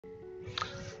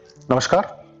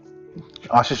Namaskar,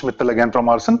 Ashish Mittal again from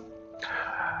Aarsun.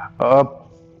 Uh,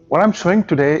 what I'm showing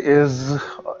today is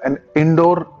an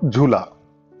indoor Jhoola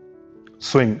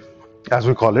swing, as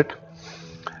we call it,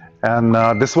 and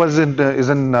this is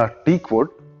in teak wood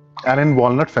and in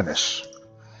walnut finish.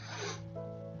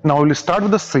 Now we'll start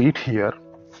with the seat here.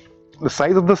 The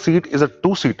size of the seat is a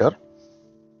two-seater,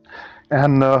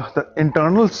 and the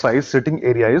internal size sitting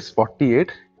area is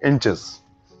 48 inches.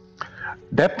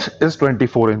 Depth is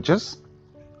 24 inches.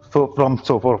 So from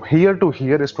here to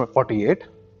here is 48.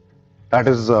 That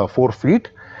is 4 feet,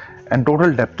 and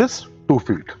total depth is 2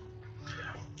 feet.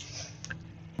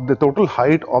 The total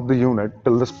height of the unit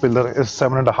till this pillar is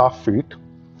 7.5 feet,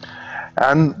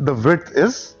 and the width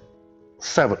is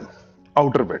 7,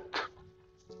 outer width.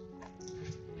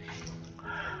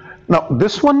 Now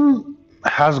this one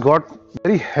has got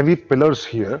very heavy pillars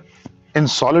here in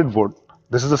solid wood.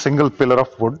 This is a single pillar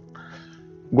of wood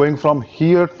going from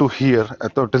here to here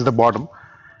till the bottom,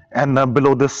 and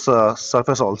below this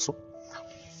surface also,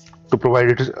 to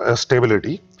provide it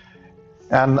stability.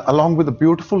 And along with the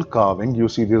beautiful carving, you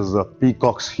see these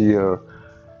peacocks here,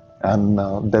 and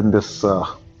then this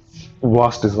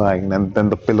vast design, and then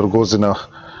the pillar goes in a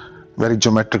very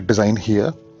geometric design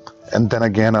here, and then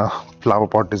again a flower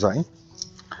pot design.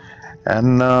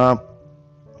 And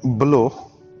below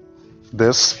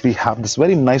this we have this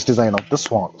very nice design of the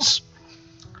swans.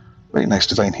 Very nice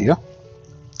design here,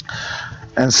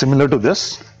 and similar to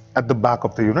this at the back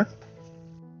of the unit.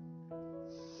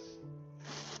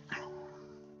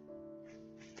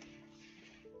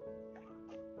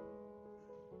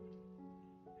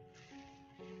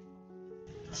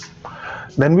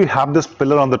 Then we have this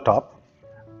pillar on the top,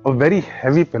 a very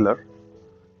heavy pillar.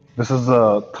 This is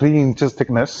 3 inches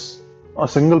thickness. A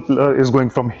single pillar is going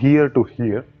from here to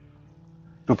here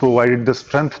to provide the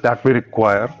strength that we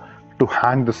require to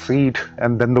hang the seat,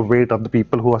 and then the weight of the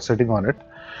people who are sitting on it.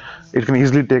 It can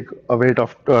easily take a weight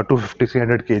of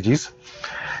 250-300 kgs,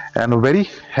 and a very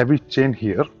heavy chain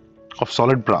here of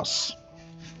solid brass.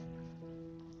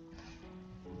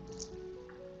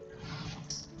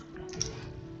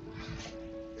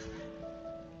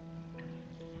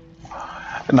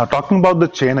 Now talking about the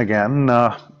chain again,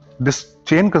 this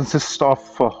chain consists of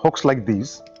hooks like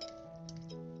these,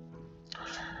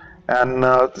 and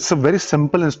it's a very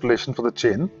simple installation for the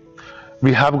chain.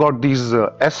 We have got these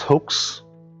S hooks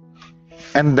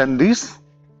and then these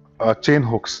chain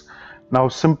hooks. Now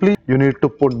simply you need to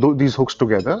put these hooks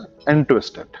together and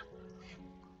twist it.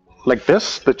 Like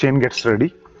this, the chain gets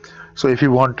ready. So if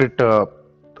you want it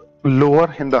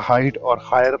lower in the height or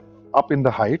higher up in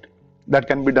the height, that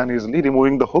can be done easily,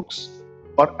 removing the hooks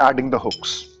or adding the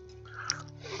hooks.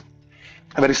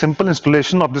 A very simple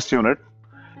installation of this unit.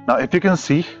 Now if you can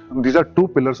see, these are 2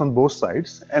 pillars on both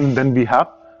sides, and then we have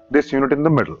this unit in the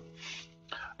middle.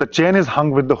 The chain is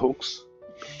hung with the hooks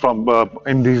from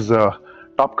in these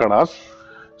top kadas.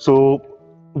 So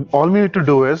all we need to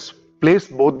do is place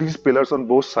both these pillars on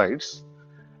both sides.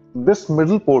 This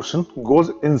middle portion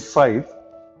goes inside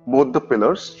both the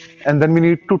pillars, and then we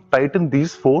need to tighten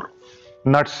these 4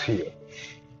 nuts here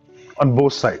on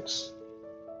both sides.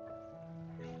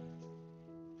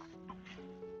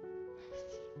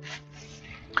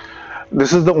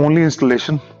 This is the only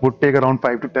installation. Would take around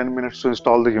 5 to 10 minutes to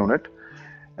install the unit,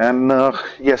 and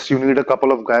yes, you need a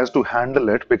couple of guys to handle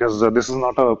it, because this is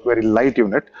not a very light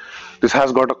unit. This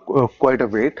has got quite a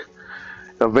weight,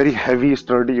 a very heavy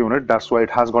sturdy unit. That's why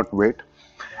it has got weight,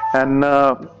 and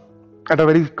at a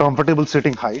very comfortable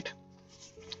sitting height.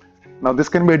 Now this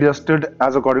can be adjusted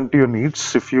as according to your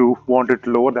needs. If you want it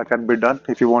lower, that can be done.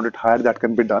 If you want it higher, that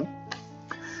can be done.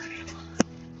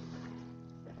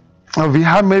 We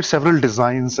have made several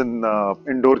designs in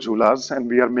indoor Jhoolas, and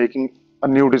we are making a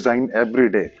new design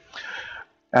every day.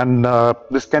 And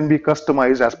this can be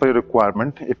customized as per your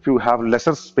requirement. If you have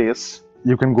lesser space,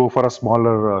 you can go for a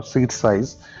smaller seat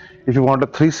size. If you want a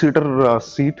 3-seater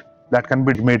seat, that can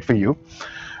be made for you.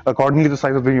 Accordingly, the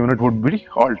size of the unit would be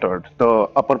altered. The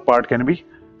upper part can be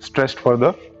stretched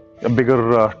further, a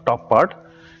bigger top part,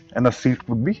 and the seat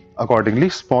would be accordingly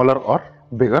smaller or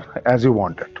bigger as you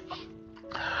want it.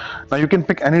 Now you can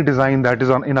pick any design that is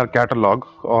in our catalog,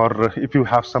 or if you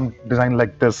have some design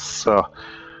like this,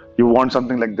 you want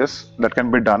something like this, that can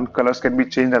be done. Colors can be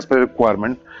changed as per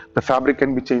requirement. The fabric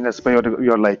can be changed as per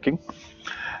your liking,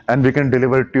 and we can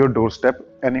deliver it to your doorstep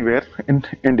anywhere in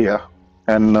India.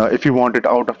 And if you want it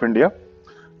out of India,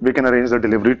 we can arrange the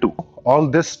delivery too. All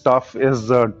this stuff is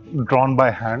drawn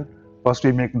by hand. First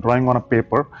we make drawing on a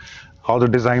paper, how the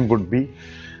design would be.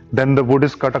 Then the wood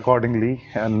is cut accordingly,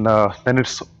 and then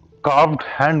it's carved,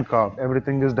 hand carved.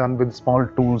 Everything is done with small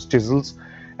tools, chisels,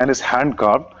 and is hand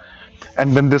carved.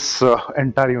 And then this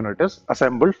entire unit is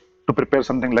assembled to prepare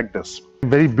something like this.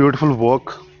 Very beautiful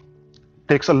work,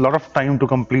 takes a lot of time to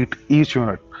complete each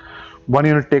unit. One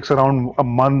unit takes around a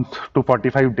month to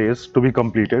 45 days to be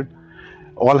completed.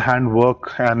 All hand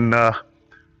work, and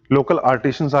local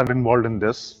artisans are involved in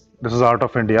this. This is art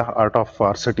of India, art of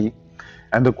our city,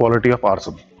 and the quality of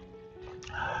Aarsun.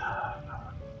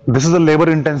 This is a labor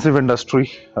intensive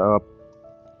industry.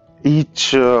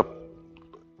 Each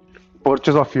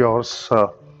purchase of yours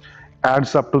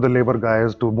adds up to the labor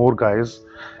guys, to more guys,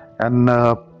 and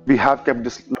we have kept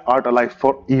this art alive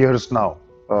for years now.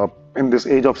 In this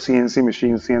age of CNC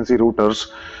machines, CNC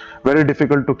routers, very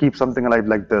difficult to keep something alive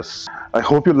like this. I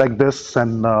hope you like this,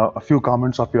 and a few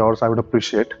comments of yours I would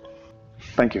appreciate.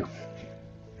 Thank you.